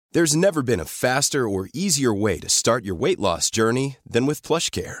There's never been a faster or easier way to start your weight loss journey than with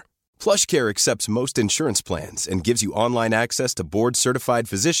PlushCare. PlushCare accepts most insurance plans and gives you online access to board-certified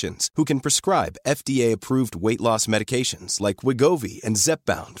physicians who can prescribe FDA-approved weight loss medications like Wegovy and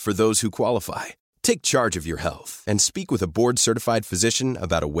Zepbound for those who qualify. Take charge of your health and speak with a board-certified physician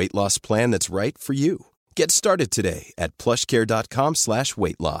about a weight loss plan that's right for you. Get started today at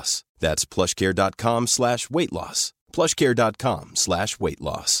plushcare.com/weightloss. That's plushcare.com/weightloss.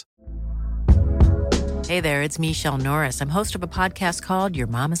 plushcare.com/weightloss. Hey there, it's Michelle Norris. I'm host of a podcast called Your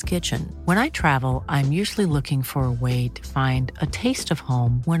Mama's Kitchen. When I travel, I'm usually looking for a way to find a taste of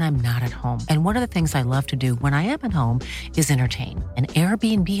home when I'm not at home. And one of the things I love to do when I am at home is entertain. And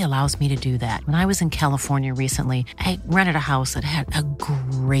Airbnb allows me to do that. When I was in California recently, I rented a house that had a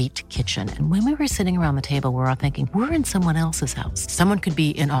great kitchen. And when we were sitting around the table, we were all thinking, we're in someone else's house. Someone could be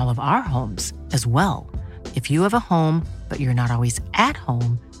in all of our homes as well. If you have a home, but you're not always at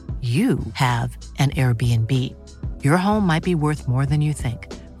home, you have an Airbnb. Your home might be worth more than you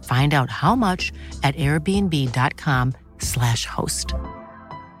think. Find out how much at airbnb.com/host.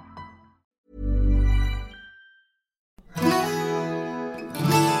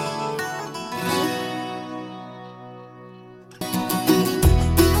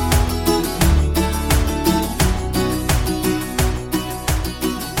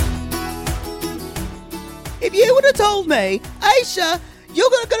 If you would have told me, Aisha, you're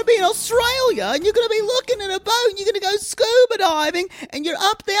going to be in Australia and you're going to be looking at a boat and you're going to go scuba diving and you're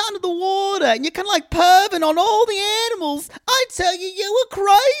up there under the water and you're kind of like perving on all the animals, I'd tell you were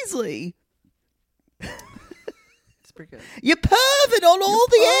crazy. It's pretty good. You're perving on all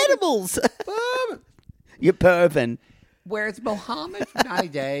the animals. You're perving. Whereas Mohammed from 90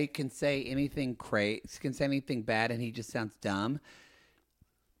 Day can say anything can say anything bad, and he just sounds dumb.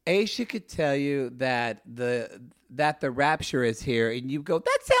 Aisha could tell you that the rapture is here, and you go,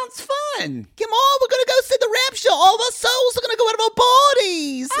 that sounds fun. Come on, we're going to go see the rapture. All of our souls are going to go out of our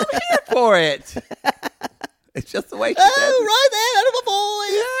bodies. I'm here for it. It's just the way she says it. Right there, out of my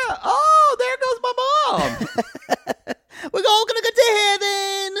voice. Yeah. Oh, there goes my mom. We're all going to go to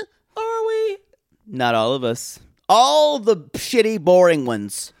heaven. Are we? Not all of us. All the shitty, boring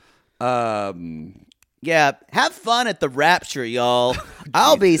ones. Yeah, have fun at the rapture, y'all.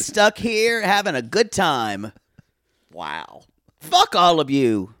 I'll be stuck here having a good time. Wow. Fuck all of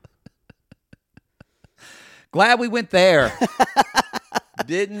you. Glad we went there.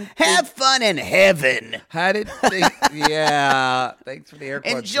 Didn't have fun in heaven. Had it? Yeah. Thanks for the air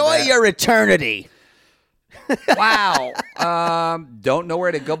quotes. Enjoy your eternity. Wow. Don't know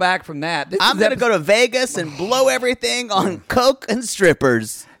where to go back from that. I'm going to go to Vegas and blow everything on coke and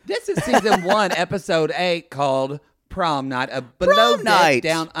strippers. This is season 1, episode 8, called Prom Night. A below deck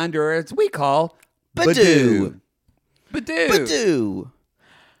down under, as we call Badoo. Badoo.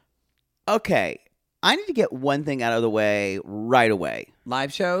 Okay. I need to get one thing out of the way right away.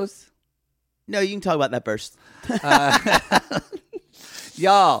 Live shows? No, you can talk about that first.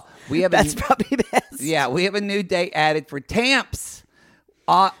 Y'all, we have That's probably best. Yeah, we have a new date added for Tamps.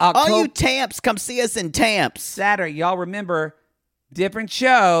 All you Tamps, come see us in Tamps. Saturday. Y'all remember, different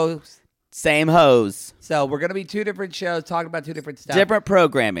shows. Same hoes. So we're going to be 2 different shows talking about 2 different stuff. Different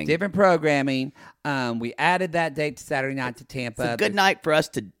programming. We added that date to Saturday night to Tampa. It's a good night for us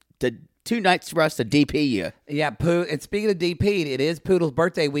to 2 nights for us to DP you. Yeah, and speaking of DP, it is Poodle's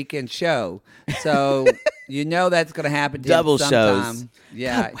birthday weekend show. So you know that's going to happen to double him sometime. Shows.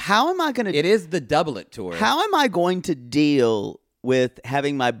 Yeah. How am I going to... It is the Double It tour. How am I going to deal with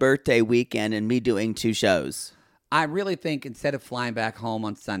having my birthday weekend and me doing 2 shows? I really think instead of flying back home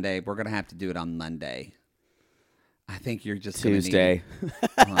on Sunday, we're going to have to do it on Monday. I think you're just Tuesday.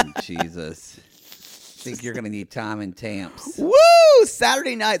 Oh, Jesus. I think you're going to need time in Tamps. Woo!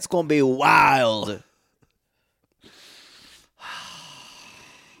 Saturday night's going to be wild.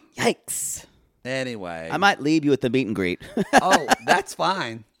 Yikes. Anyway. I might leave you at the meet and greet. Oh, that's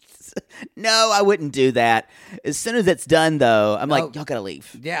fine. No, I wouldn't do that. As soon as it's done, though, I'm like, y'all got to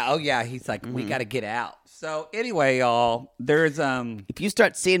leave. Yeah. Oh, yeah. He's like, we got to get out. So anyway, y'all, there's if you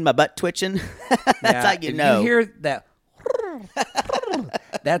start seeing my butt twitching, that's how you know. You hear that?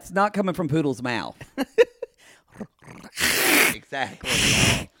 That's not coming from Poodle's mouth.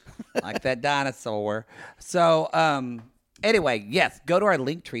 Exactly. Like that dinosaur. So anyway, yes, go to our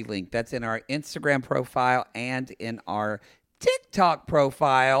Linktree link. That's in our Instagram profile and in our TikTok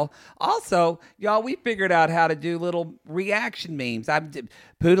profile. Also, y'all, we figured out how to do little reaction memes.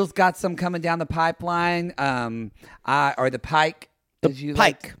 Poodle's got some coming down the pipeline, or the pike. The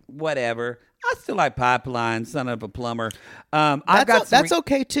pike. Whatever. I still like pipeline, son of a plumber. That's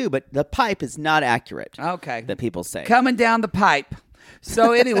okay too, but the pipe is not accurate. Okay. That people say. Coming down the pipe.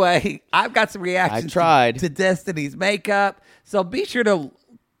 So anyway, I've got some reactions I tried. to Destiny's makeup. So be sure to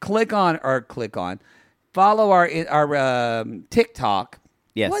follow our TikTok.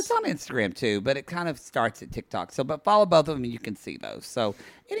 Yes. Well, it's on Instagram too, but it kind of starts at TikTok. So, but follow both of them and you can see those. So,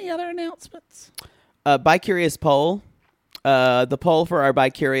 any other announcements? Bi-Curious poll. The poll for our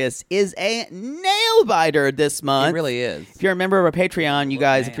Bi-Curious is a nail biter this month. It really is. If you're a member of our Patreon, you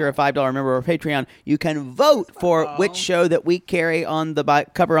guys, if you're a $5 member of our Patreon, you can vote for which show that we carry on the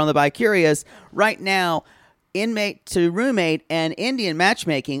cover on the Bi-Curious. Right now, Inmate to Roommate and Indian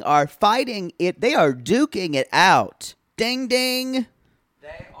Matchmaking are fighting it. They are duking it out. Ding, ding.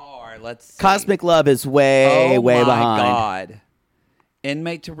 They are. Let's see. Cosmic Love is way behind. Oh, my God.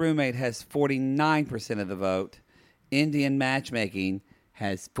 Inmate to Roommate has 49% of the vote. Indian Matchmaking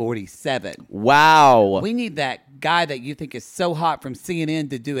has 47%. Wow. We need that guy that you think is so hot from CNN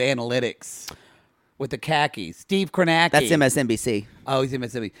to do analytics with the khakis. Steve Kornacki. That's MSNBC. Oh, he's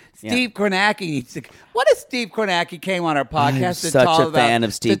MSNBC. Steve Kornacki needs to. What if Steve Kornacki came on our podcast to such talk a about? fan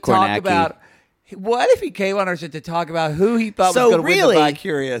of Steve to talk Kornacki. about. What if he came on our show to talk about who he thought was going to win the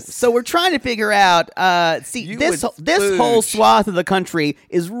Bi-Curious? So we're trying to figure out. This whole swath of the country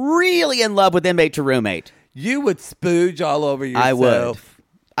is really in love with Inmate to Roommate. You would spooge all over yourself. I would.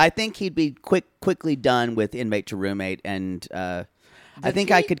 I think he'd be quickly done with Inmate to Roommate, and I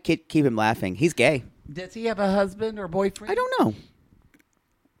think I could keep him laughing. He's gay. Does he have a husband or boyfriend? I don't know.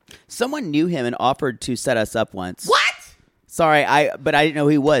 Someone knew him and offered to set us up once. What? Sorry, but I didn't know who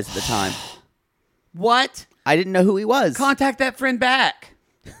he was at the time. What? I didn't know who he was. Contact that friend back.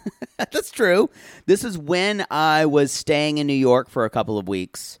 That's true. This is when I was staying in New York for a couple of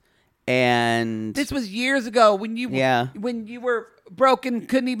weeks. And this was years ago when you were broken,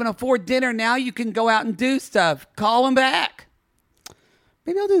 couldn't even afford dinner. Now you can go out and do stuff. Call him back.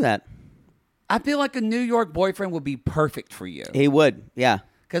 Maybe I'll do that. I feel like a New York boyfriend would be perfect for you. He would, yeah.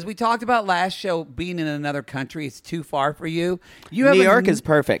 Because we talked about last show being in another country. It's too far for you. New York is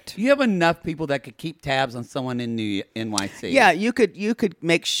perfect. You have enough people that could keep tabs on someone in NYC. Yeah, you could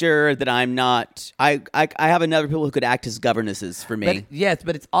make sure that I'm not. I have enough people who could act as governesses for me.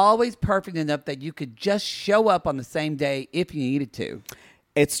 But it's always perfect enough that you could just show up on the same day if you needed to.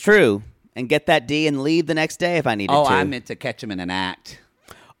 It's true, and get that D and leave the next day if I needed to. Oh, I meant to catch him in an act.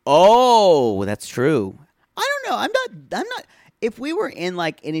 Oh, that's true. I don't know. I'm not. If we were in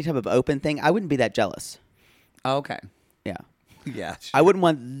like any type of open thing, I wouldn't be that jealous. Okay. Yeah. Yeah. Sure. I wouldn't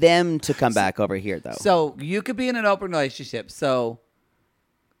want them to come back over here, though. So you could be in an open relationship. So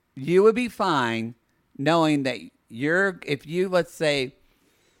you would be fine knowing that if you, let's say,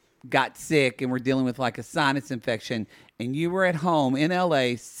 got sick and we're dealing with like a sinus infection and you were at home in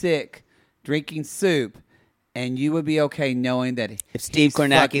LA sick, drinking soup, and you would be okay knowing that if Steve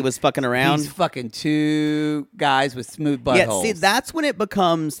Kornacki was fucking around, he's fucking two guys with smooth buttholes. Yeah, see, that's when it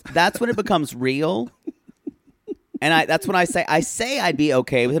becomes real. And that's when I say I'd be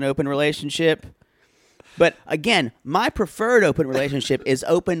okay with an open relationship. But again, my preferred open relationship is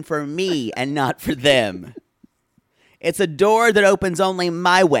open for me and not for them. It's a door that opens only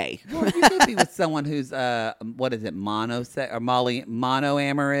my way. Well, you could be with someone who's monoamorous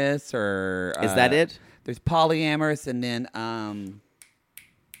or is that it? There's polyamorous, and then I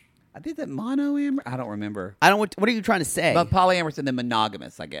think that monoamorous. I don't remember. What are you trying to say? But polyamorous and then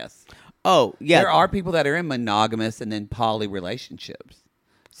monogamous, I guess. Oh, yeah. There are people that are in monogamous and then poly relationships.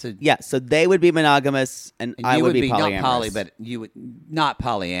 So yeah, so they would be monogamous, and I would be polyamorous. Not poly, but you would not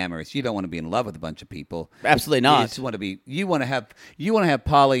polyamorous. You don't want to be in love with a bunch of people. Absolutely not. You just want to be. You want to have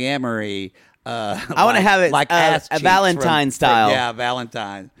polyamory. I want to have it like a Valentine style. Yeah,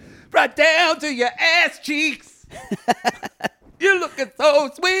 Valentine. Right down to your ass cheeks. You're looking so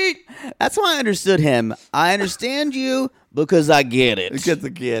sweet. That's why I understood him. I understand you because I get it. Because I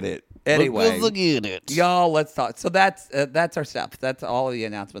get it. Anyway, because I get it. Y'all, let's talk. So that's our stuff. That's all of the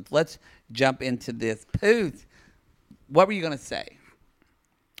announcements. Let's jump into this. Pooth, what were you going to say?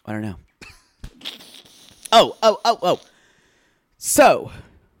 I don't know. Oh. So,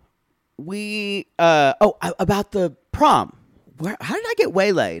 we, about the prom. How did I get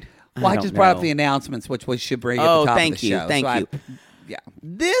waylaid? Well, I just brought up the announcements, which we should bring at the top of the show. Thank you. Yeah.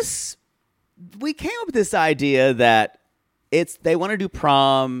 We came up with this idea that they want to do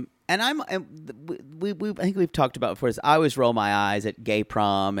prom, and I think we've talked about before this. I always roll my eyes at gay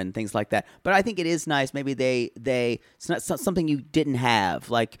prom and things like that, but I think it is nice. Maybe it's not something you didn't have,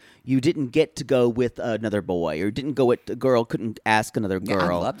 like you didn't get to go with another boy, or didn't go with a girl, couldn't ask another girl.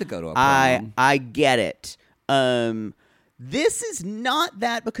 Yeah, I'd love to go to a prom. I get it. This is not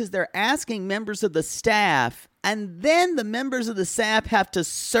that, because they're asking members of the staff and then the members of the staff have to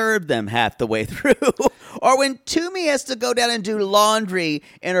serve them half the way through. Or when Toomey has to go down and do laundry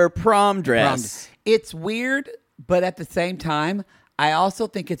in her prom dress. It's weird, but at the same time, I also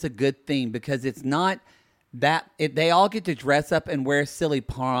think it's a good thing because it's not they all get to dress up and wear silly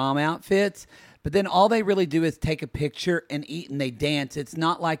prom outfits, but then all they really do is take a picture and eat and they dance. It's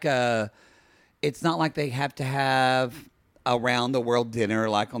not like they have to have a round the world dinner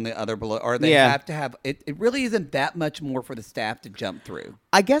like on the other below, or they have to have it. It really isn't that much more for the staff to jump through.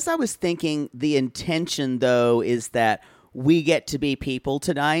 I guess I was thinking the intention, though, is that we get to be people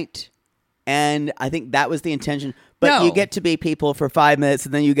tonight, and I think that was the intention. But you get to be people for 5 minutes,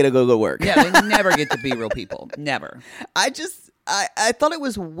 and then you get to go to work. Yeah, they never get to be real people. Never. I thought it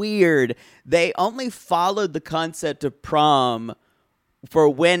was weird. They only followed the concept of prom for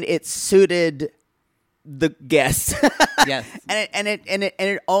when it suited the guests. Yes. and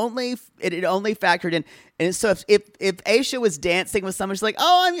it only factored in. And so if Aisha was dancing with someone, she's like,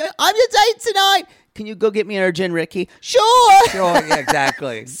 "Oh, I'm your date tonight. Can you go get me our gin, Ricky?" Sure. Sure. Yeah,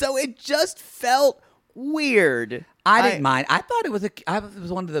 exactly. So it just felt weird. I didn't mind. I thought it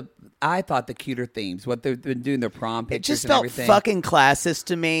was one of the. I thought the cuter themes. What they've been doing their prom pictures. It just and felt everything. fucking classist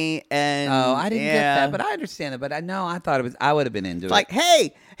to me. And I didn't get that, but I understand it. But I thought it was. I would have been into it. Like,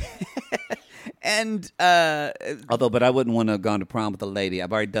 hey. And but I wouldn't want to have gone to prom with a lady.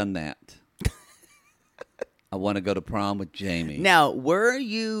 I've already done that. I want to go to prom with Jamie. Now, were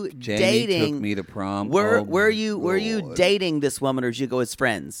you Jamie dating? took me to prom. Were you dating this woman, or did you go as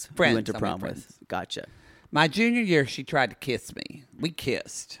friends? Friends. You went to I prom went with. friends. Gotcha. My junior year, she tried to kiss me. We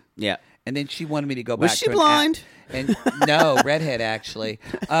kissed. Yeah. And then she wanted me to go back. Was she to blind? And no, redhead actually,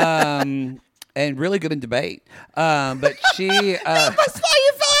 and really good in debate. But she. That's why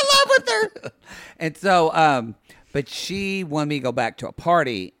you fell in love with her. And so, but she wanted me to go back to a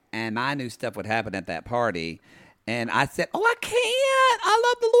party, and I knew stuff would happen at that party. And I said, "Oh, I can't! I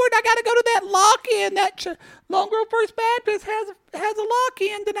love the Lord. I got to go to that lock-in. That Lone Grove First Baptist has a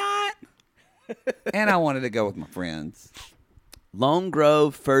lock-in tonight." And I wanted to go with my friends. Lone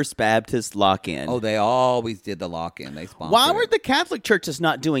Grove First Baptist lock-in. Oh, they always did the lock-in. They sponsored. Why were the Catholic churches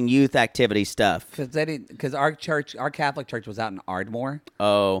not doing youth activity stuff? Because our Catholic church was out in Ardmore.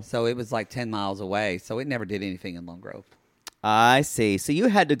 Oh, So it was like 10 miles away. So it never did anything in Lone Grove. I see. So you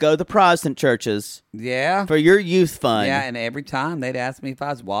had to go to the Protestant churches Yeah. for your youth fun. Yeah, and every time they'd ask me if I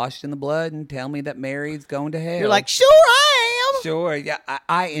was washed in the blood and tell me that Mary's going to hell. You're like, sure I am. Sure, yeah.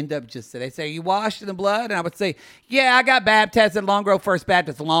 I end up they say, "You washed in the blood?" And I would say, "Yeah, I got baptized at Lone Grove First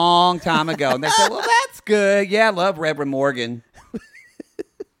Baptist a long time ago." And they say, "Well, that's good. Yeah, I love Reverend Morgan."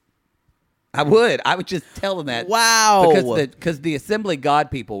 I would just tell them that. Wow. Because the Assembly of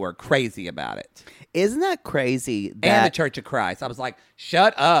God people were crazy about it. Isn't that crazy? That And the Church of Christ. I was like,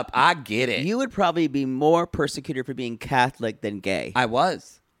 shut up. I get it. you would probably be more persecuted for being Catholic than gay. I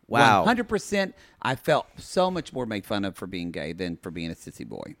was. Wow. 100%. I felt so much more made fun of for being gay than for being a sissy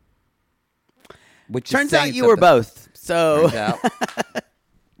boy. Which is Turns out saying you were something. both. So, Turns out.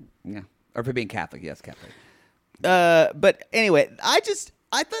 Yeah. Or for being Catholic. Yes, Catholic. but anyway, I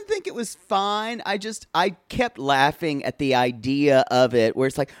didn't think it was fine. I kept laughing at the idea of it, where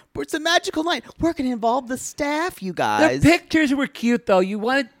it's like, it's a magical night. We're going to involve the staff, you guys. The pictures were cute, though.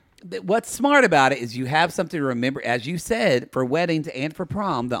 What's smart about it is you have something to remember, as you said, for weddings and for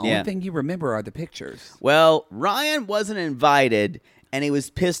prom. The only thing you remember are the pictures. Well, Ryan wasn't invited, and he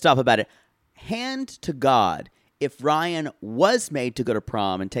was pissed off about it. Hand to God, if Ryan was made to go to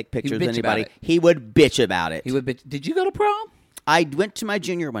prom and take pictures with bitch about anybody, it. he would bitch about it. He would. Did you go to prom? I went to my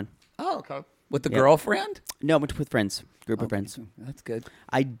junior one. Oh, okay. With the girlfriend? No, I went with friends, group of friends. That's good.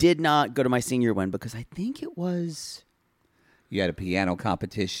 I did not go to my senior one because I think it was... You had a piano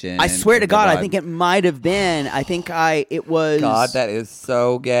competition. I swear to God, I think it might have been. It was... God, that is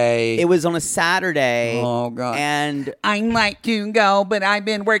so gay. It was on a Saturday. Oh, God. And, I'd like to go, but I've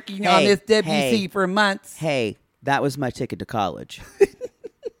been working on this WC for months. hey, that was my ticket to college.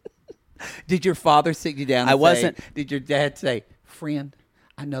 Did your father sit you down and I say, wasn't- Did your dad say, friend,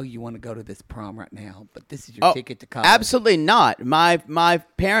 I know you want to go to this prom right now, but this is your ticket to college? Absolutely not. My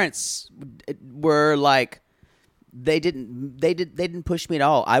parents were like... They didn't push me at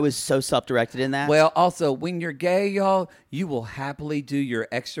all. I was so self-directed in that. Well, also, when you're gay, y'all, you will happily do your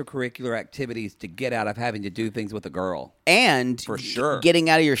extracurricular activities to get out of having to do things with a girl. and For sure. getting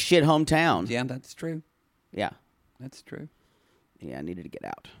out of your shit hometown. Yeah, that's true. Yeah. That's true. Yeah, I needed to get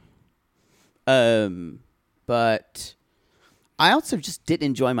out. But I also just didn't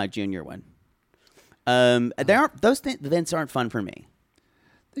enjoy my junior one. Those events aren't fun for me.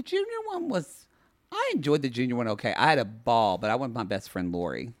 The junior one was... I enjoyed the junior one okay. I had a ball, but I went with my best friend,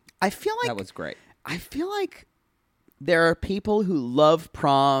 Lori. I feel like That was great. I feel like there are people who love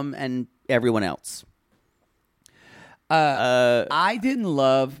prom and everyone else. I didn't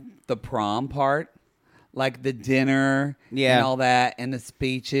love the prom part. Like the dinner and all that and the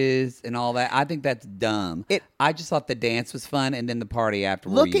speeches and all that. I think that's dumb. I just thought the dance was fun and then the party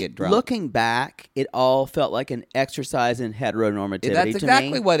afterward you get drunk. Looking back, it all felt like an exercise in heteronormativity. That's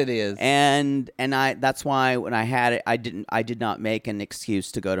exactly what it is. And that's why when I had it, I did not make an excuse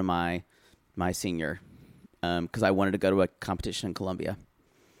to go to my senior because I wanted to go to a competition in Columbia.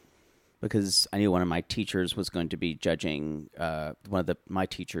 Because I knew one of my teachers was going to be judging, my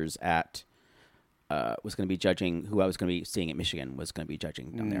teachers at was going to be judging who I was going to be seeing at Michigan was going to be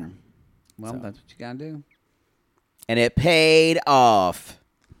judging down there. Well, that's what you got to do. And it paid off.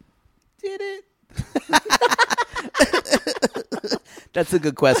 Did it? That's a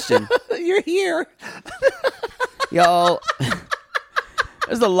good question. You're here. Y'all,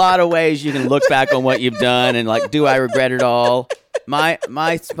 there's a lot of ways you can look back on what you've done and like, do I regret it all? My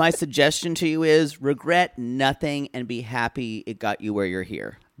suggestion to you is regret nothing and be happy it got you where you're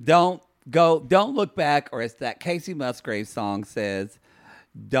here. Don't look back, or as that Casey Musgrave song says,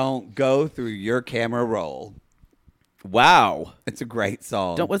 don't go through your camera roll. Wow. It's a great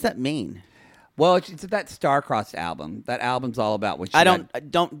song. What does that mean? Well, it's that Star-Crossed album. That album's all about what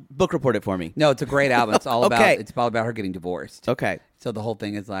don't book report it for me. No, it's a great album. It's all Okay. it's all about her getting divorced. Okay. So the whole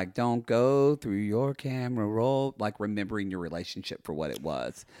thing is like, don't go through your camera roll, like remembering your relationship for what it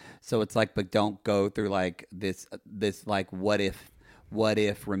was. So it's like, but don't go through like this like what if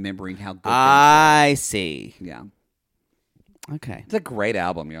remembering how good I see. Yeah. Okay. It's a great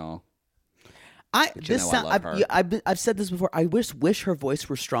album, y'all. I love her. I've said this before. I wish her voice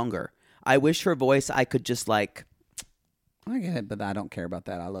were stronger. I wish her voice I could just like. I get it, but I don't care about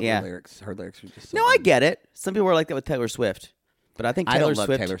that. I love her lyrics. Her lyrics are just so I get it. Some people are like that with Taylor Swift, but I think I don't love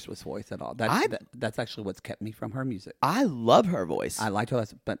Taylor Swift's voice at all. That's actually what's kept me from her music. I love her voice. I like her,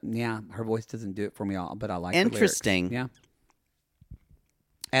 but yeah, her voice doesn't do it for me all. But I like Interesting. Her lyrics. Yeah.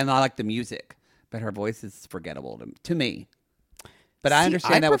 And I like the music, but her voice is forgettable to me. But I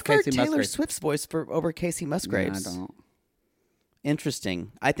understand that with Casey Musgrave. I prefer Taylor Swift's voice over Casey Musgrave's. I don't.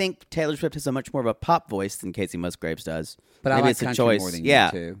 Interesting. I think Taylor Swift has a much more of a pop voice than Casey Musgraves does. But maybe I like it's a country choice. more than you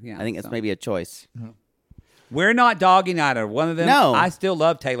too. Yeah, I think it's maybe a choice. We're not dogging either one of them. No. I still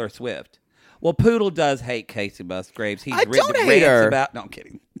love Taylor Swift. Well, Poodle does hate Casey Musgraves. He's I don't hate her. No, I'm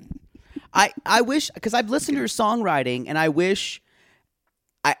kidding. I wish, because I've listened to her songwriting, and I wish,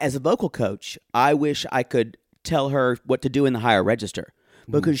 as a vocal coach, I wish I could tell her what to do in the higher register,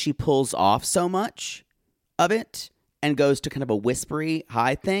 because she pulls off so much of it and goes to kind of a whispery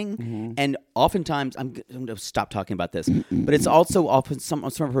high thing. And oftentimes, I'm going to stop talking about this, but it's also often some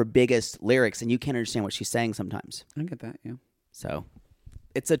of her biggest lyrics, and you can't understand what she's saying sometimes. I get that, yeah. So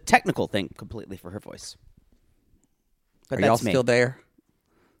it's a technical thing completely for her voice. But Are y'all still there?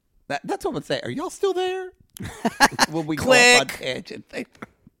 That's what I'm going to say. Are y'all still there? Will we Click. go off on tangent?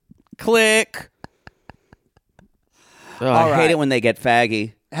 Click. Oh, I hate it when they get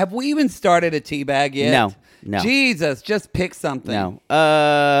faggy. Have we even started a teabag yet? No. Jesus, just pick something. No.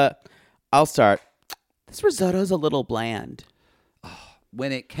 I'll start. This risotto's a little bland.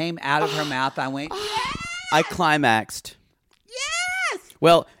 When it came out of her mouth, I went, I climaxed. yes!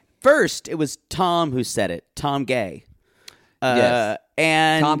 Well, first it was Tom who said it. Tom Gay. Yes.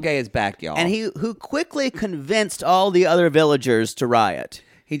 And Tom Gay is back, y'all. And who quickly convinced all the other villagers to riot.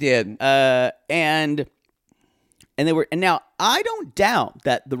 He did. And now I don't doubt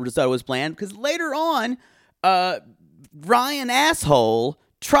that the risotto was bland, because later on, Ryan Asshole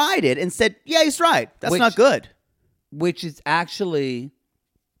tried it and said, yeah, he's right. That's not good. Which is actually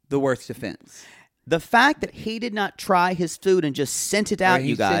the worst defense. The fact that he did not try his food and just sent it out,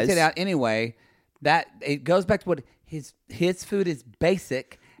 you guys. He sent it out anyway. That it goes back to what his food is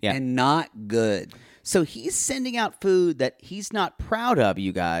basic and not good. So he's sending out food that he's not proud of,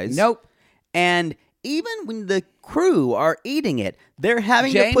 you guys. Nope. And even when the crew are eating it, they're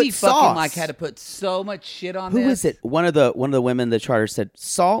having Jamie to put sauce. fucking had to put so much shit on Who this. is it? One of the women in the charter said,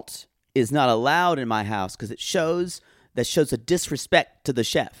 salt is not allowed in my house because it shows a disrespect to the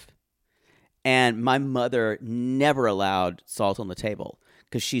chef. And my mother never allowed salt on the table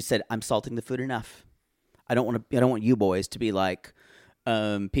because she said, I'm salting the food enough. I don't want you boys to be like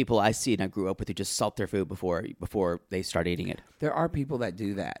people I see and I grew up with who just salt their food before they start eating it. There are people that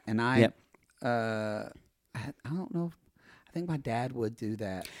do that, and I don't know. I think my dad would do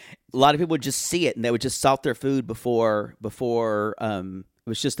that. A lot of people would just see it and they would just salt their food before it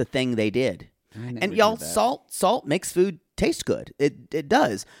was just a thing they did. And y'all, salt makes food taste good. It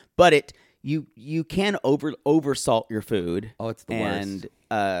does, but you can over salt your food. Oh, it's the worst.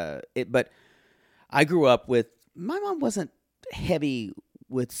 And but I grew up with My mom wasn't heavy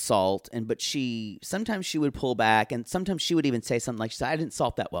with salt, but sometimes she would pull back, and sometimes she would even say something like, "I didn't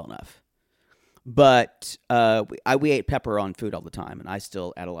salt that well enough." But we ate pepper on food all the time, and I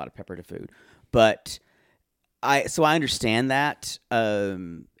still add a lot of pepper to food. But I understand that.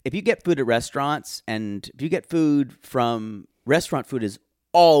 If you get food at restaurants, and if you get food from restaurant food is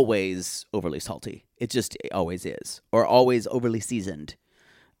always overly salty. It always is, or always overly seasoned.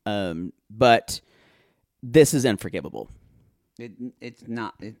 But this is unforgivable. It's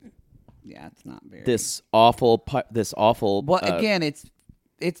not. It's not very. This awful. Well, again, it's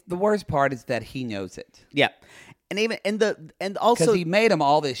the worst part is that he knows it. Yeah, and also because he made them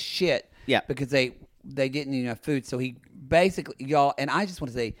all this shit. Yeah, because they didn't eat enough food, so he basically y'all. And I just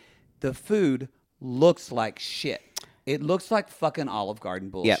want to say, the food looks like shit. It looks like fucking Olive Garden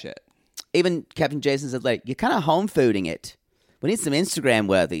bullshit. Yep. Even Captain Jason said, like, you're kind of home fooding it. We need some Instagram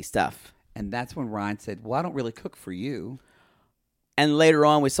worthy stuff. And that's when Ryan said, well, I don't really cook for you. And later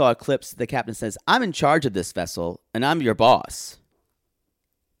on, we saw a clip. The captain says, I'm in charge of this vessel, and I'm your boss.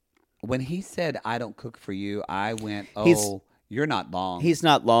 When he said, I don't cook for you, I went, you're not long. He's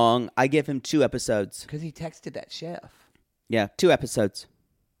not long. I give him 2 episodes. Because he texted that chef. Yeah, 2 episodes.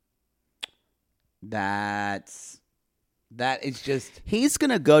 That is just... He's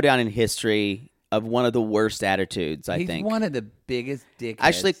going to go down in history of one of the worst attitudes, I think. He's one of the biggest dickheads.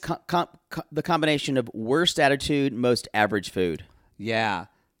 Actually, the combination of worst attitude, most average food. Yeah.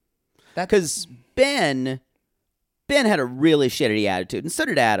 Because Ben had a really shitty attitude, and so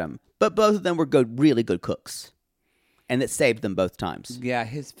did Adam. But both of them were really good cooks. And it saved them both times. Yeah,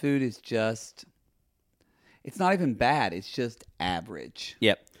 his food is just... It's not even bad. It's just average.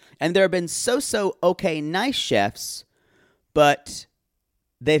 Yep. And there have been so okay, nice chefs, but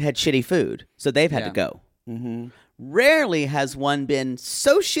they've had shitty food, so they've had to go. Mm-hmm. Rarely has one been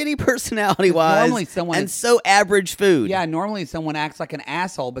so shitty personality-wise and so average food. Yeah, normally someone acts like an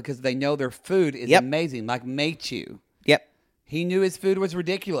asshole because they know their food is amazing, like Meichu. Yep. He knew his food was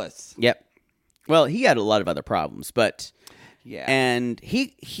ridiculous. Yep. Well, he had a lot of other problems, but... Yeah. And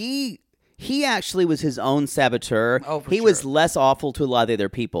he actually was his own saboteur. Oh, for he sure. was less awful to a lot of the other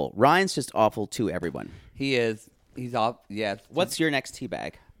people. Ryan's just awful to everyone. He is. He's off. Yeah. What's your next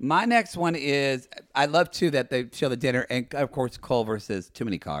teabag? My next one is, I love, too, that they show the dinner, and, of course, Culver says, too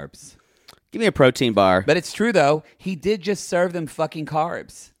many carbs. Give me a protein bar. But it's true, though. He did just serve them fucking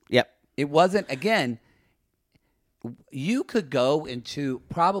carbs. Yep. It wasn't, again, you could go into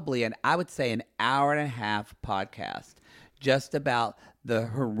probably I would say an hour and a half podcast just about the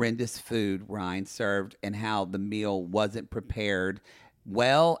horrendous food Ryan served and how the meal wasn't prepared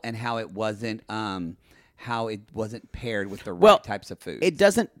well and how it wasn't paired with the right types of food. It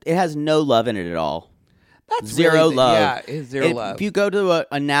has no love in it at all. That's zero really love. Yeah, it's zero love. If you go to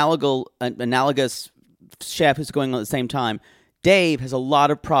an analogous chef who's going on at the same time, Dave has a lot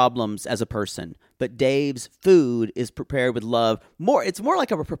of problems as a person, but Dave's food is prepared with love. It's more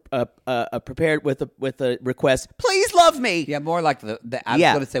like a prepared with a request. Please love me. Yeah, more like I was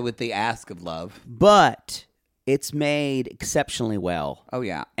going to say with the ask of love, but it's made exceptionally well. Oh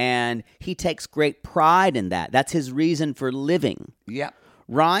yeah, and he takes great pride in that. That's his reason for living. Yeah,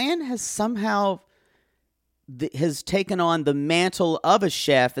 Ryan has somehow has taken on the mantle of a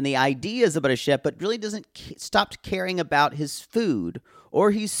chef and the ideas about a chef, but really doesn't stop caring about his food,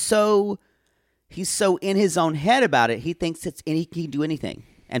 or he's so in his own head about it. He thinks he can do anything,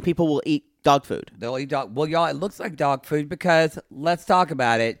 and people will eat dog food. They'll eat dog. Well, y'all, it looks like dog food because let's talk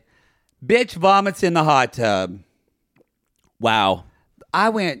about it. Bitch vomits in the hot tub. Wow. I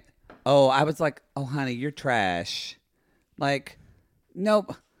was like, oh, honey, you're trash. Like,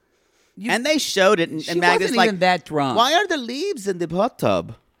 nope. And they showed it, and she Magnus wasn't even that drunk. Why are the leaves in the hot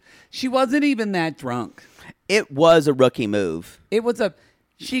tub? She wasn't even that drunk. It was a rookie move. It was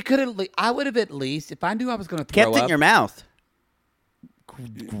she could have, I would have at least, if I knew I was going to throw kept it in your mouth.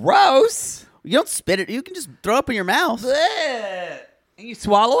 Gross. You don't spit it. You can just throw up in your mouth. Blech. And you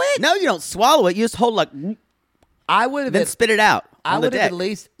swallow it? No, you don't swallow it. You just hold I would have then spit it out. I would have at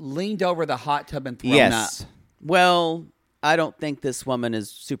least leaned over the hot tub and thrown up. Well, I don't think this woman is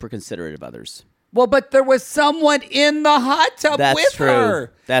super considerate of others. Well, but there was someone in the hot tub with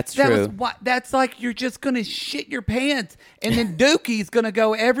her. That's true. That's like you're just going to shit your pants, and then Dookie's going to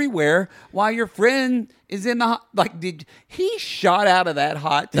go everywhere while your friend is in the he shot out of that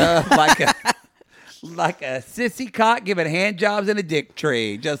hot tub like a sissy cock giving hand jobs in a dick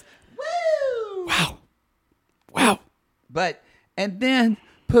tree. Just woo! Wow. And then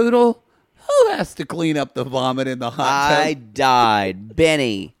Poodle, who has to clean up the vomit in the hot tub? I died,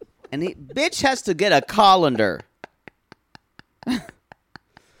 Benny. And bitch has to get a colander.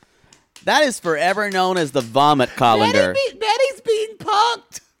 That is forever known as the vomit colander. Betty's being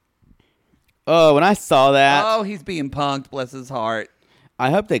punked. Oh, when I saw that, Oh, he's being punked. Bless his heart. I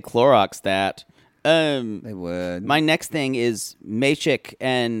hope they Clorox that. They would. My next thing is Machik,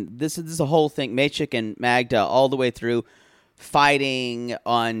 and this is a whole thing. Machik and Magda all the way through fighting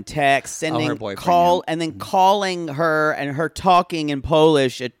on text, sending her boyfriend, call, yeah. and then calling her and her talking in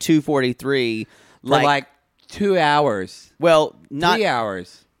Polish at 2:43. For like 2 hours. Well, not 3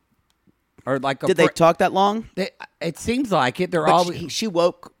 hours. Or like Did they talk that long? It seems like it. They're But all she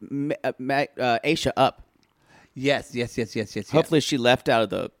woke Aisha up. Yes. Hopefully, she left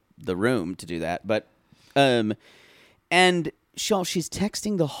out of the room to do that. But, and she's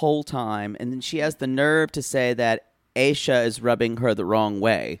texting the whole time, and then she has the nerve to say that Aisha is rubbing her the wrong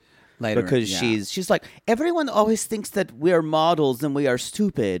way. Later, because yeah. she's like, everyone always thinks that we are models and we are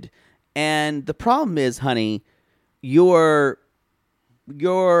stupid. And the problem is, honey, your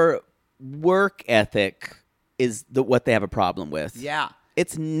work ethic is what they have a problem with. Yeah.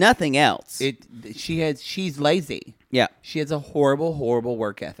 It's nothing else. She's lazy. Yeah. She has a horrible, horrible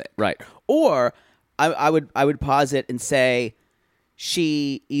work ethic. Right. Or I would posit and say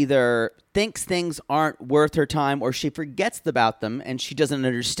she either thinks things aren't worth her time or she forgets about them and she doesn't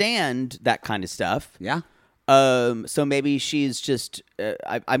understand that kind of stuff. Yeah. So maybe she's just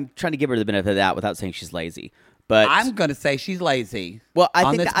I'm trying to give her the benefit of that without saying she's lazy. But I'm going to say she's lazy. Well, I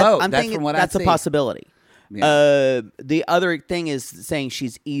on think this boat. I'm That's thinking from what that's I a see. possibility. Yeah. The other thing is saying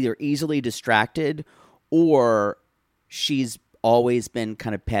she's either easily distracted or she's always been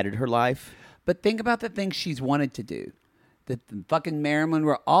kind of petted her life. But think about the things she's wanted to do. The fucking Marilyn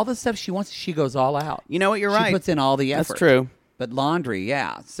Monroe, all the stuff she wants, she goes all out. You know what? You're right. She puts in all the effort. That's true. But laundry,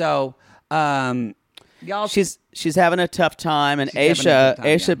 yeah. So, y'all, She's having a tough time, and She's having a tough time,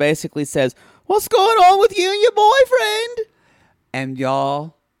 Aisha yeah. basically says, "What's going on with you and your boyfriend?" and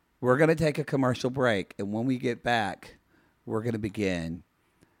y'all, we're going to take a commercial break. And when we get back, we're going to begin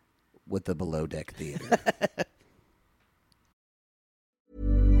with the Below Deck Theater.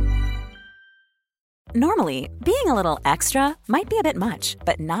 Normally, being a little extra might be a bit much,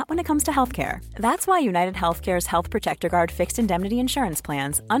 but not when it comes to healthcare. That's why United Healthcare's Health Protector Guard fixed indemnity insurance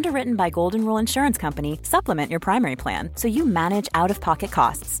plans, underwritten by Golden Rule Insurance Company, supplement your primary plan so you manage out-of-pocket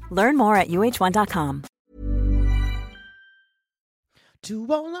costs. Learn more at UH1.com. To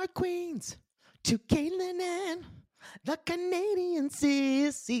all our queens, to Caitlin and the Canadian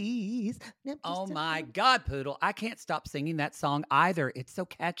sissies. Oh my God, Poodle. I can't stop singing that song either. It's so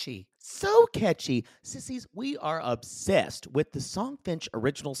catchy. So catchy. Sissies, we are obsessed with the Songfinch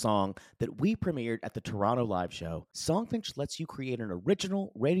original song that we premiered at the Toronto Live Show. Songfinch lets you create an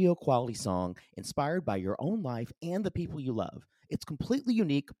original radio quality song inspired by your own life and the people you love. It's completely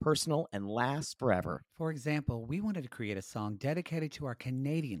unique, personal, and lasts forever. For example, we wanted to create a song dedicated to our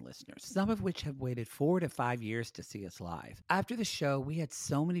Canadian listeners, some of which have waited 4 to 5 years to see us live. After the show, we had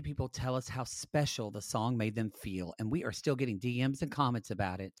so many people tell us how special the song made them feel, and we are still getting DMs and comments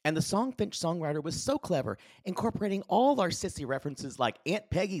about it. And the Songfinch songwriter was so clever, incorporating all our sissy references like Aunt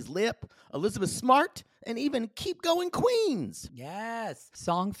Peggy's Lip, Elizabeth Smart, and even Keep Going Queens. Yes.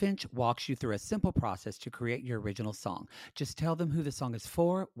 Songfinch walks you through a simple process to create your original song. Just tell them who the song is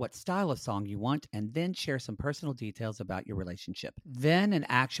for, what style of song you want, and then share some personal details about your relationship. Then an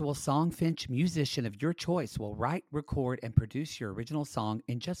actual Songfinch musician of your choice will write, record, and produce your original song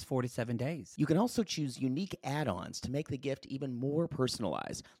in just 4 to 7 days. You can also choose unique add-ons to make the gift even more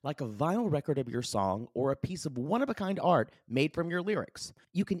personalized, like a vinyl record of your song or a piece of one-of-a-kind art made from your lyrics.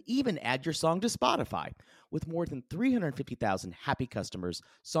 You can even add your song to Spotify. With more than 350,000 happy customers,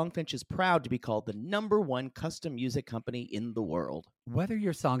 Songfinch is proud to be called the #1 custom music company in the world. Whether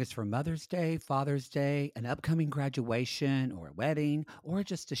your song is for Mother's Day, Father's Day, an upcoming graduation, or a wedding, or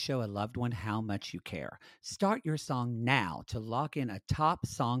just to show a loved one how much you care, start your song now to lock in a top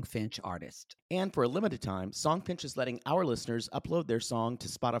Songfinch artist. And for a limited time, Songfinch is letting our listeners upload their song to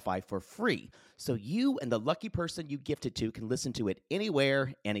Spotify for free, so you and the lucky person you gifted to can listen to it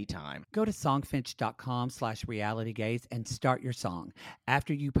anywhere, anytime. Go to songfinch.com/realitygaze and start your song.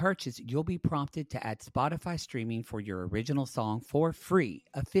 After you purchase, you'll be prompted to add Spotify streaming for your original song for free,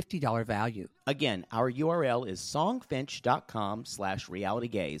 a $50 value. Again, our URL is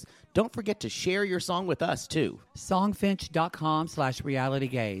songfinch.com/realitygaze. Don't forget to share your song with us, too.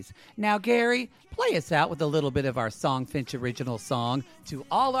 Songfinch.com/realitygaze. Now, Gary, play us out with a little bit of our Songfinch original song, To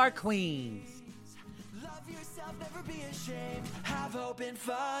All Our Queens. Love yourself, never be ashamed. Have hope and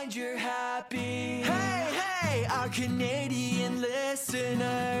find your happy. Hey, hey, our Canadian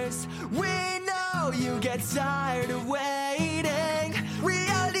listeners. We know you get tired of waiting.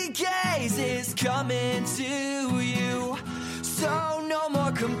 Reality Gaze is coming to you. So no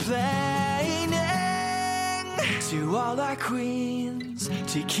more complaining. To all our queens,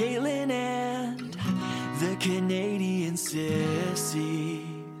 to Caitlin and the Canadian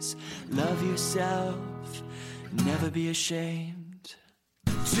sissies, love yourself, never be ashamed.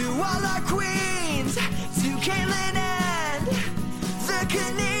 To all our queens, to Caitlin and the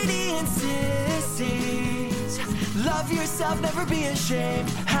Canadian sissies, love yourself, never be ashamed.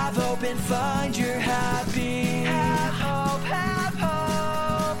 Have hope and find your happy. Have hope, have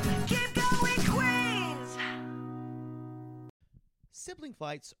hope. Keep going, Queens. Sibling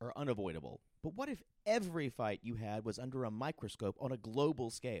fights are unavoidable, but what if every fight you had was under a microscope on a global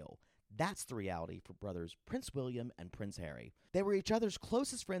scale? That's the reality for brothers Prince William and Prince Harry. They were each other's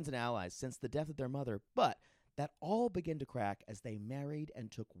closest friends and allies since the death of their mother, but that all began to crack as they married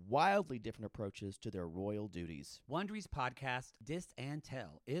and took wildly different approaches to their royal duties. Wondery's podcast, Dis and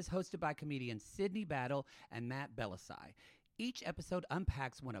Tell, is hosted by comedians Sydney Battle and Matt Belisai. Each episode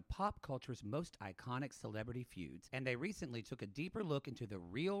unpacks one of pop culture's most iconic celebrity feuds, and they recently took a deeper look into the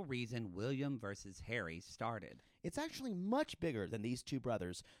real reason William versus Harry started. It's actually much bigger than these two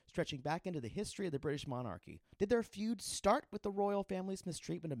brothers, stretching back into the history of the British monarchy. Did their feud start with the royal family's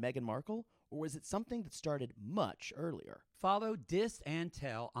mistreatment of Meghan Markle, or was it something that started much earlier? Follow Dis and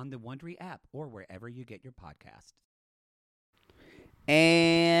Tell on the Wondery app or wherever you get your podcasts.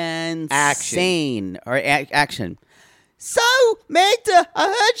 And Action. scene or action. So, Magda, I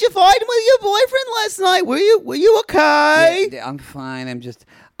heard you fighting with your boyfriend last night. Were you okay? Yeah, I'm fine. I'm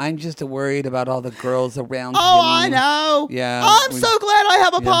just worried about all the girls around Oh, him. I know. Yeah. I'm so glad I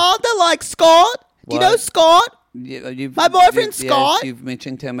have a partner like Scott. Do you know What? Scott? My boyfriend yes, Scott. You've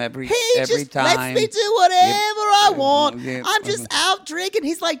mentioned him every He just time. lets me do whatever I want. Yep. I'm just out drinking.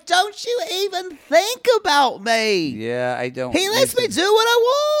 He's like, don't you even think about me. Yeah, I don't. He lets me do what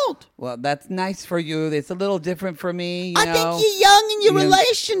I want. Well, that's nice for you. It's a little different for me. You I know? think you're young in your You-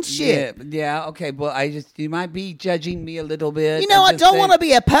 relationship. Yeah. Okay. Well, you might be judging me a little bit. You know, I I'm just don't saying- want to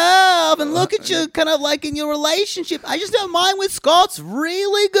be a perv and look at you kind of like in your relationship. I just know mine with Scott's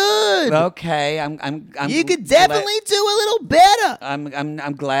really good. Okay, I'm You could definitely do a little better.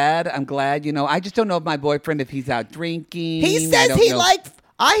 I'm glad. You know, I just don't know if my boyfriend, if he's out drinking. He I says don't know.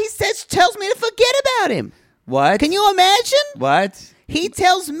 tells me to forget about him. What? Can you imagine? What? He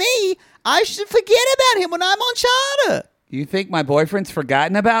tells me I should forget about him when I'm on charter. You think my boyfriend's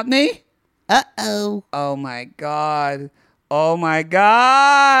forgotten about me? Uh-oh. Oh my god. Oh my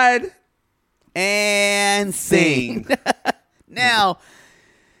god. And scene. Now,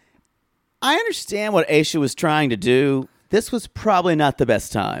 I understand what Aisha was trying to do. This was probably not the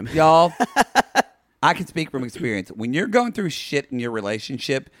best time. Y'all, I can speak from experience. When you're going through shit in your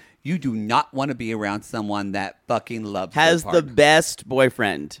relationship, you do not want to be around someone that fucking loves Has their the partner. best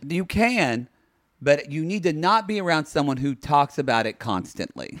boyfriend. You can, but you need to not be around someone who talks about it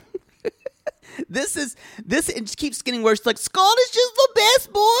constantly. It keeps getting worse. Like, Scott is just the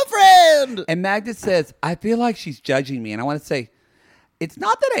best boyfriend. And Magda says, I feel like she's judging me. And I want to say, it's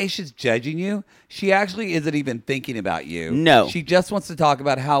not that Aisha's judging you. She actually isn't even thinking about you. No. She just wants to talk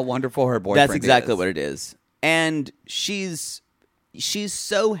about how wonderful her boyfriend is. That's exactly what it is. And she's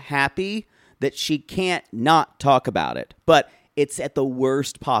so happy that she can't not talk about it. But it's at the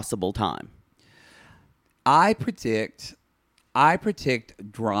worst possible time. I predict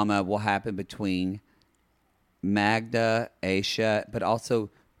drama will happen between Magda, Aisha, but also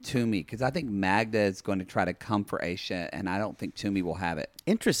Toomey, because I think Magda is going to try to come for Aisha, and I don't think Toomey will have it.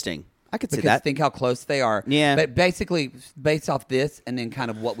 Interesting. I could see Because that. think how close they are. Yeah. But basically, based off this, and then kind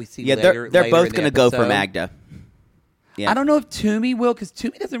of what we see Yeah, later. they're later both in the going to go for episode. Magda. Yeah. I don't know if Toomey will, because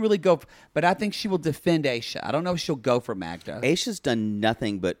Toomey doesn't really go, but I think she will defend Aisha. I don't know if she'll go for Magda. Aisha's done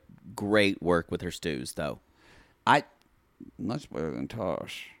nothing but great work with her stews, though. Much better than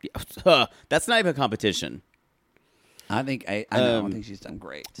Tosh. That's not even a competition. I think I think she's done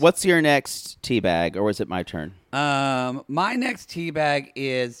great. What's your next teabag, or was it my turn? My next teabag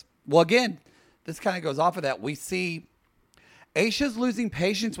is, well, again, this kind of goes off of that. We see Aisha's losing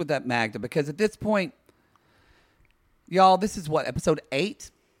patience with that Magda, because at this point, y'all, this is what, episode 8?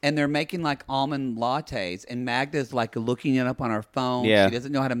 And they're making like almond lattes, and Magda's like looking it up on her phone. Yeah. She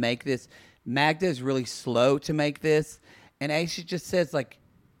doesn't know how to make this. Magda is really slow to make this. And Aisha just says, like,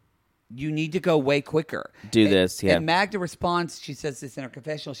 you need to go way quicker. Do this, yeah. And Magda responds, she says this in her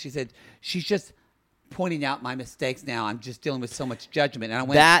confessional. She said, she's just pointing out my mistakes now. I'm just dealing with so much judgment. And I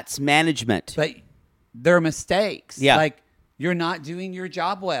went, That's management. but they're mistakes. Yeah. Like, you're not doing your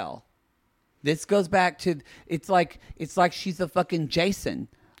job well. This goes back to, it's like she's a fucking Jason.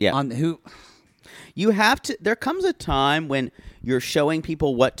 Yeah. On who, You have to. There comes a time when you're showing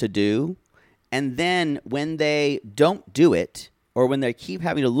people what to do, and then when they don't do it, or when they keep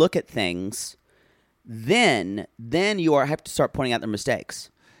having to look at things, then you have to start pointing out their mistakes.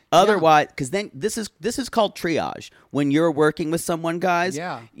 Otherwise, because then this is called triage. When you're working with someone, guys,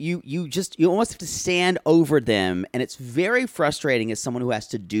 you almost have to stand over them, and it's very frustrating as someone who has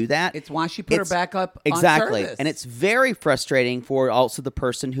to do that. It's why she put her back up exactly, on service. and it's very frustrating for also the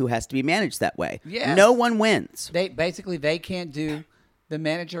person who has to be managed that way. Yes. No one wins. They can't do. The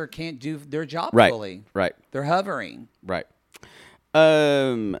manager can't do their job Right. fully. Right. They're hovering. Right.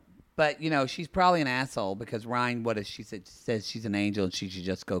 But, she's probably an asshole because Ryan, what is she said? Says she's an angel and she should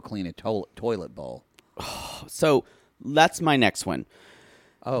just go clean a toilet bowl. So that's my next one.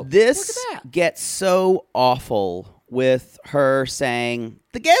 Oh, This look at that. gets so awful with her saying,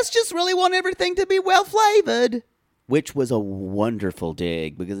 the guests just really want everything to be well-flavored, which was a wonderful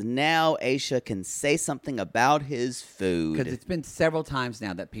dig because now Aisha can say something about his food. Because it's been several times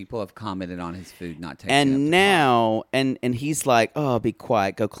now that people have commented on his food not taking And up the now, and he's like, oh, be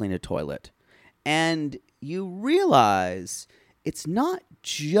quiet, go clean a toilet. And you realize it's not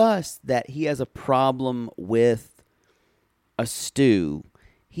just that he has a problem with a stew.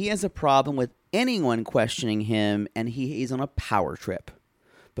 He has a problem with anyone questioning him, and he's on a power trip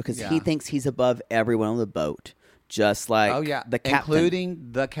because he thinks he's above everyone on the boat, just like the captain.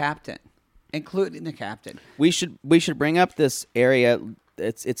 Including the captain. We should bring up this area.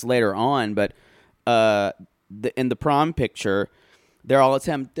 It's later on, but in the prom picture, they're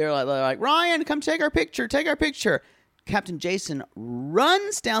like, Ryan, come take our picture. Take our picture. Captain Jason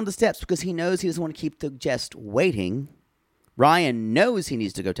runs down the steps because he knows he doesn't want to keep the guest waiting. Ryan knows he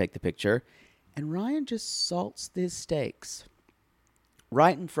needs to go take the picture, and Ryan just salts his steaks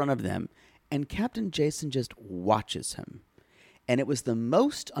right in front of them, and Captain Jason just watches him. And it was the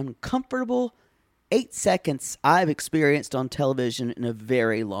most uncomfortable 8 seconds I've experienced on television in a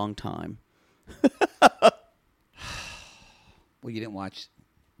very long time. Well, you didn't watch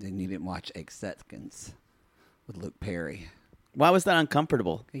 8 seconds with Luke Perry. Why was that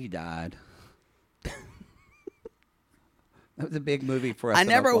uncomfortable? He died. That was a big movie for us. I in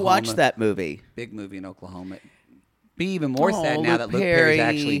never Oklahoma. watched that movie. Big movie in Oklahoma. Be even more sad now Luke that Luke Perry. Perry's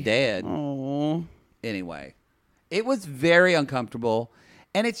actually dead. Oh. Anyway, it was very uncomfortable,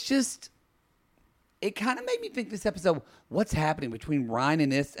 and it kind of made me think this episode, what's happening between Ryan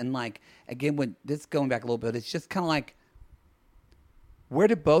and this, and again, when this going back a little bit, it's just kind of like, where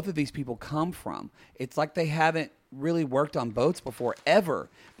did both of these people come from? It's like they haven't really worked on boats before, ever,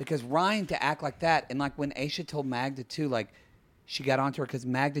 because Ryan to act like that, and when Aisha told Magda too, she got onto her because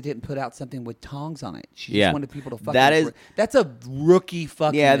Magda didn't put out something with tongs on it. She just wanted people to fucking... That's a rookie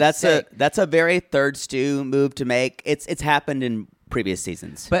fucking mistake. that's a very third stew move to make. It's happened in previous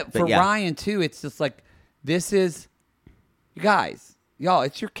seasons. But for Ryan too, it's just like, this is... You guys, y'all,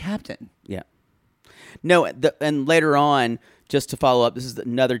 it's your captain. Yeah. No, and later on, just to follow up, this is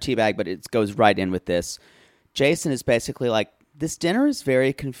another teabag, but it goes right in with this. Jason is basically like, this dinner is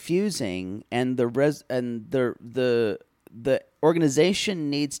very confusing, and the organization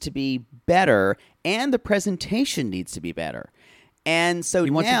needs to be better, and the presentation needs to be better. And so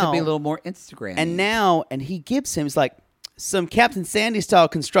He wants it to be a little more Instagram. And he gives him, it's like, some Captain Sandy style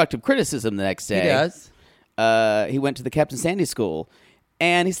constructive criticism the next day. He does. He went to the Captain Sandy school,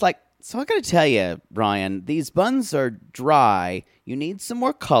 and he's like, so I got to tell you, Ryan, these buns are dry. You need some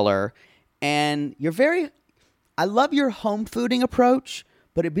more color, and I love your home fooding approach,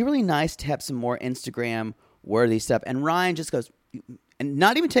 but it'd be really nice to have some more Instagram-worthy stuff. And Ryan just goes, and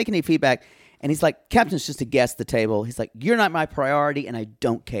not even taking any feedback, and he's like, Captain's just a guest at the table. He's like, you're not my priority, and I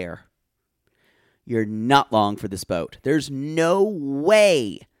don't care. You're not long for this boat. There's no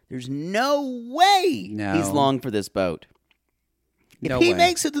way he's long for this boat. If he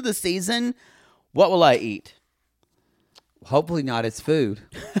makes it to the season, what will I eat? Hopefully not his food,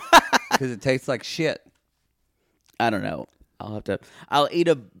 because it tastes like shit. I don't know. I'll eat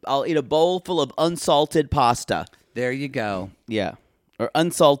a bowl full of unsalted pasta. There you go. Yeah. Or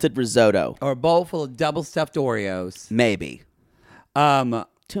unsalted risotto. Or a bowl full of double stuffed Oreos. Maybe.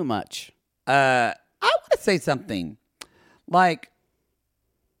 Too much. I want to say something. It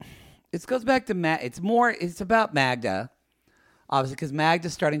goes back to it's about Magda. Obviously, because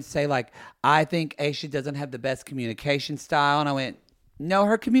Magda's starting to say, I think Aisha doesn't have the best communication style. And I went, no,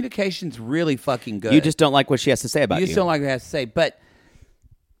 her communication's really fucking good. You just don't like what she has to say about you. You just don't like what she has to say. But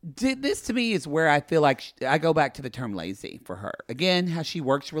this, to me, is where I feel like I go back to the term lazy for her. Again, how she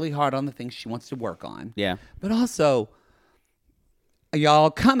works really hard on the things she wants to work on. Yeah. But also,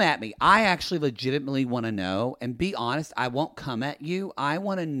 y'all, come at me. I actually legitimately want to know, and be honest, I won't come at you. I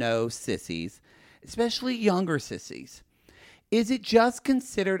want to know, sissies, especially younger sissies, Is it just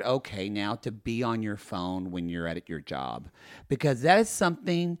considered okay now to be on your phone when you're at your job? Because that is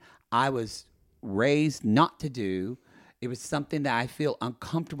something I was raised not to do. It was something that I feel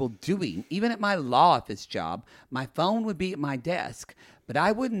uncomfortable doing. Even at my law office job, my phone would be at my desk, but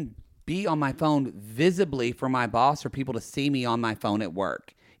I wouldn't be on my phone visibly for my boss or people to see me on my phone at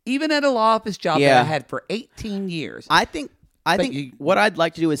work. Even at a law office job that I had for 18 years. I think what I'd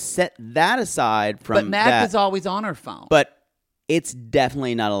like to do is set that aside from But Magda's always on her phone. But it's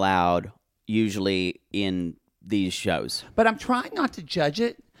definitely not allowed usually in these shows. But I'm trying not to judge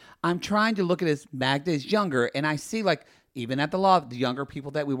it. I'm trying to look at it as Magda is younger, and I see, like, even at the law, the younger people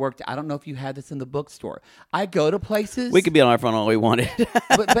that we worked, I don't know if you had this in the bookstore. I go to places. We could be on our phone all we wanted.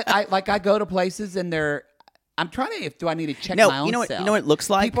 but I go to places and I'm trying to, do I need to check my own self? You know what it looks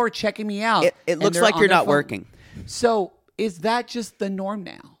like? People are checking me out. It looks like you're not working. So is that just the norm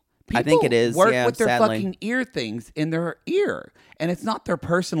now? People I think it is, work yeah, with their sadly. fucking ear things in their ear, and it's not their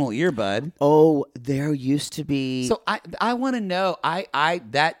personal earbud. Oh, there used to be. So I want to know.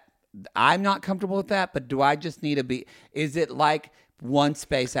 I'm not comfortable with that, but do I just need to be? Is it like one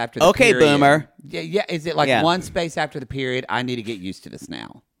space after the period? Okay, boomer. Yeah. Is it like one space after the period? I need to get used to this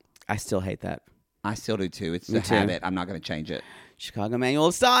now. I still hate that. I still do too. It's Me a too. habit. I'm not going to change it. Chicago Manual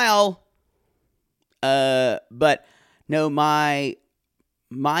of Style. But no, my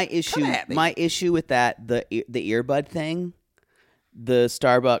issue with that, the earbud thing, the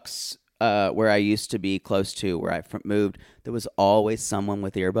Starbucks where I used to be close to, where I moved, there was always someone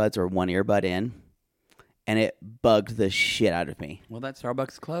with earbuds or one earbud in, and it bugged the shit out of me. Well, that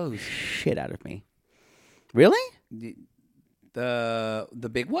Starbucks closed. Shit out of me. Really? The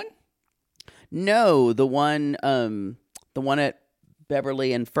big one? No, the one at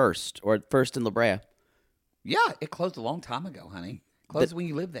Beverly and First, or First and La Brea. Yeah, it closed a long time ago, honey. Closed when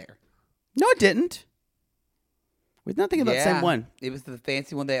you lived there. No, it didn't. We're not thinking about the same one. It was the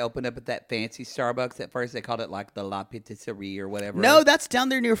fancy one they opened up at that fancy Starbucks. At first, they called it like the La Patisserie or whatever. No, that's down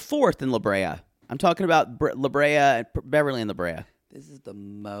there near 4th and La Brea. I'm talking about La Brea and Beverly and La Brea. This is the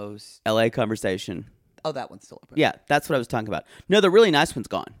most LA conversation. Oh, that one's still open. Yeah, that's what I was talking about. No, the really nice one's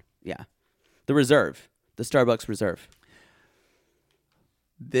gone. Yeah. The Reserve. The Starbucks Reserve.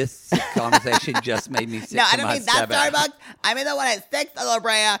 This conversation just made me sick. No, I to don't my mean stomach. that Starbucks. I mean the one at 6th and La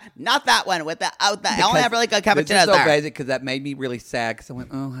Brea. Not that one with the I only have really good cappuccinos This is so there. basic because that made me really sad because I went,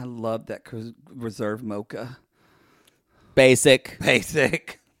 oh, I love that Reserve mocha. Basic.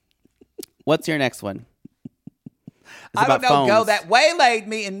 What's your next one? I don't know. Phones. Go that waylaid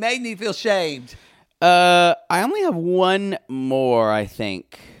me and made me feel shamed. I only have one more, I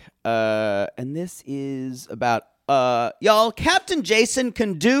think. And this is about y'all, Captain Jason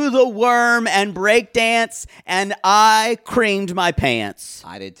can do the worm and break dance, and I creamed my pants.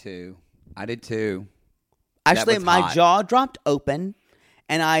 I did too. Actually, was my hot. jaw dropped open,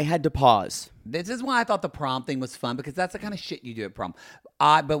 and I had to pause. This is why I thought the prom thing was fun, because that's the kind of shit you do at prom.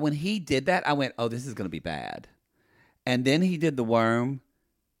 But when he did that, I went, oh, this is going to be bad. And then he did the worm,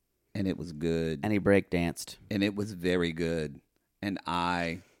 and it was good. And he break danced. And it was very good. And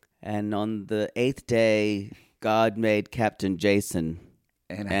on the 8th day, God made Captain Jason,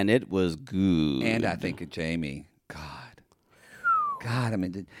 and it was good. And I think of Jamie. God, I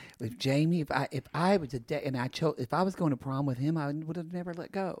mean, if Jamie, if I was if I was going to prom with him, I would have never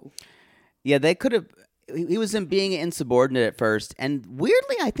let go. Yeah, they could have. He was being insubordinate at first, and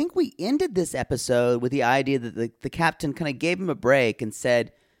weirdly, I think we ended this episode with the idea that the captain kind of gave him a break and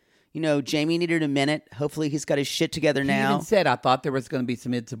said, Jamie needed a minute. Hopefully, he's got his shit together now. He even said, I thought there was going to be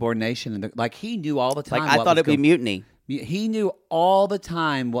some insubordination. And like, he knew all the time. I thought it'd be mutiny. He knew all the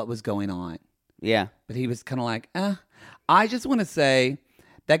time what was going on. Yeah. But he was kind of like, I just want to say,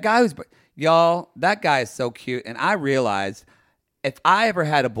 that guy that guy is so cute. And I realized, if I ever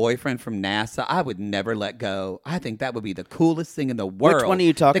had a boyfriend from NASA, I would never let go. I think that would be the coolest thing in the world. Which one are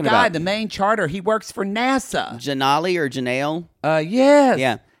you talking about? The guy, the main charter, he works for NASA. Janali or Janelle? Yes.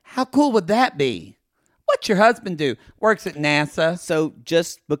 Yeah. How cool would that be? What's your husband do? Works at NASA. So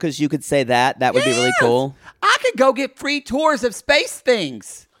just because you could say that would be really cool? I could go get free tours of space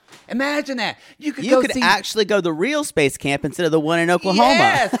things. Imagine that. You could actually go to the real space camp instead of the one in Oklahoma.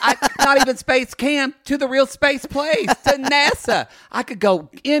 Yes. Not even space camp, to the real space place, to NASA. I could go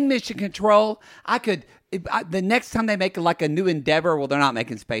in mission control. The next time they make like a new endeavor, well, they're not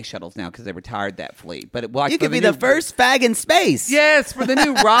making space shuttles now because they retired that fleet. But you could be the first fag in space. Yes, for the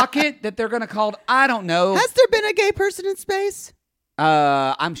new rocket that they're going to call, I don't know. Has there been a gay person in space?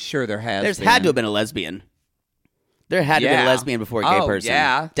 I'm sure there has. There's had to have been a lesbian. There had to have been a lesbian before a gay person.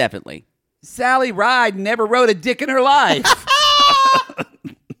 Yeah. Definitely. Sally Ride never rode a dick in her life.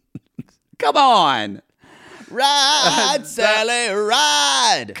 Come on. Ride, Sally,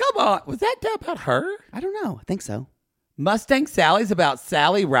 ride. Come on. Was that about her? I don't know. I think so. Mustang Sally's about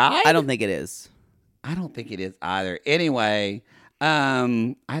Sally Ride? I don't think it is. I don't think it is either. Anyway,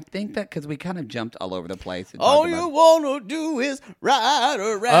 I think that because we kind of jumped all over the place. And All talked you about- want to do is ride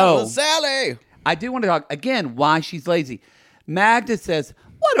around with Sally. I do want to talk, again, why she's lazy. Magda says,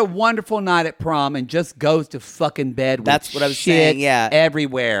 what a wonderful night at prom, and just goes to fucking bed with That's what I was shit saying, yeah.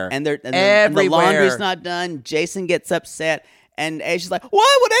 everywhere. And the everywhere. laundry's not done. Jason gets upset. And Asia's like,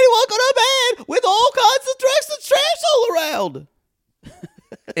 why would anyone go to bed with all kinds of tricks and trash all around?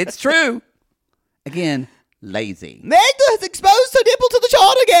 It's true. Again, lazy. Magda has exposed her nipple to the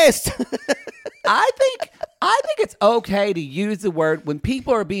charter guest. I think it's okay to use the word when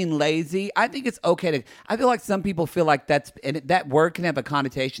people are being lazy. I think it's okay to. I feel like some people feel like that word can have a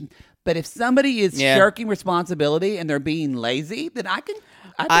connotation. But if somebody is shirking responsibility and they're being lazy, then I feel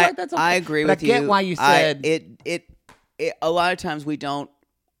like that's okay. I agree but with you. I get why you said it. A lot of times we don't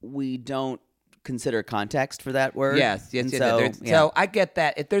consider context for that word. Yes. So I get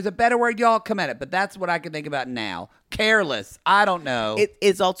that. If there's a better word, y'all come at it. But that's what I can think about now. Careless. I don't know.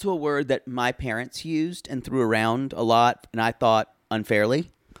 It's also a word that my parents used and threw around a lot, and I thought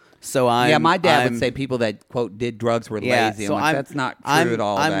unfairly. So my dad would say people that quote did drugs were lazy. So I'm like, that's not true at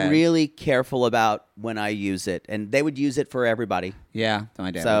all. I'm really careful about when I use it, and they would use it for everybody. Yeah, my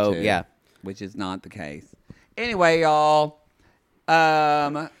dad So, would too, yeah. which is not the case. Anyway, y'all,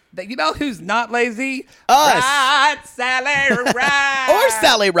 you know who's not lazy? Us. Ride, Sally, ride. Or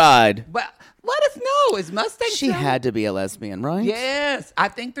Sally Ride. But let us know. Is Mustang She Sally? had to be a lesbian, right? Yes. I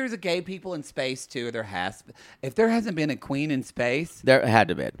think there's a gay people in space, too. If there hasn't been a queen in space. There had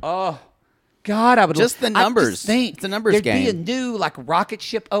to be. Oh, God, I would Just the numbers. I just think It's a numbers there'd game. be a new rocket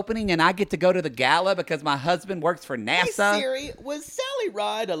ship opening, and I get to go to the gala because my husband works for NASA. Hey, Siri, was Sally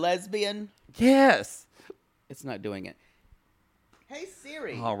Ride a lesbian? Yes. It's not doing it. Hey,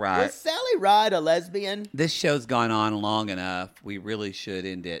 Siri. All right. Was Sally Ride a lesbian? This show's gone on long enough. We really should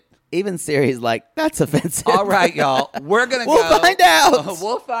end it. Even Siri's like, that's offensive. All right, y'all. We're going to go. We'll find out.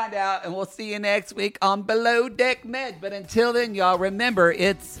 We'll find out, and we'll see you next week on Below Deck Med. But until then, y'all, remember,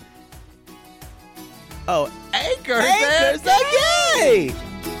 it's... Oh, Anchors Anchors, okay.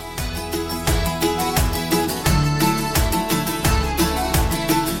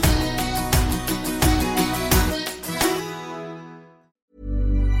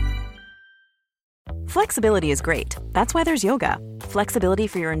 Flexibility is great. That's why there's yoga. Flexibility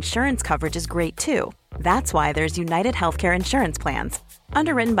for your insurance coverage is great too. That's why there's United Healthcare Insurance Plans.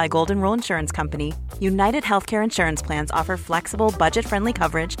 Underwritten by Golden Rule Insurance Company, United Healthcare Insurance Plans offer flexible, budget-friendly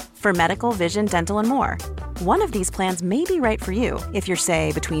coverage for medical, vision, dental, and more. One of these plans may be right for you if you're,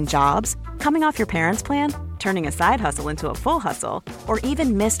 say, between jobs, coming off your parents' plan, turning a side hustle into a full hustle, or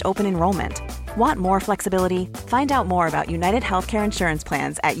even missed open enrollment. Want more flexibility? Find out more about United Healthcare Insurance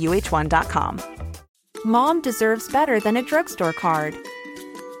Plans at uh1.com. Mom deserves better than a drugstore card.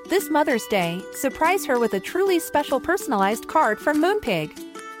 This Mother's Day, surprise her with a truly special personalized card from Moonpig.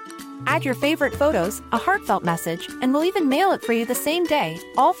 Add your favorite photos, a heartfelt message, and we'll even mail it for you the same day,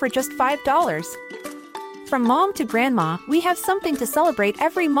 all for just $5. From mom to grandma, we have something to celebrate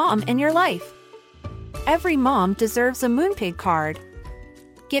every mom in your life. Every mom deserves a Moonpig card.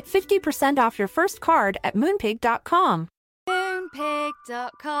 Get 50% off your first card at Moonpig.com.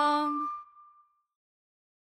 Moonpig.com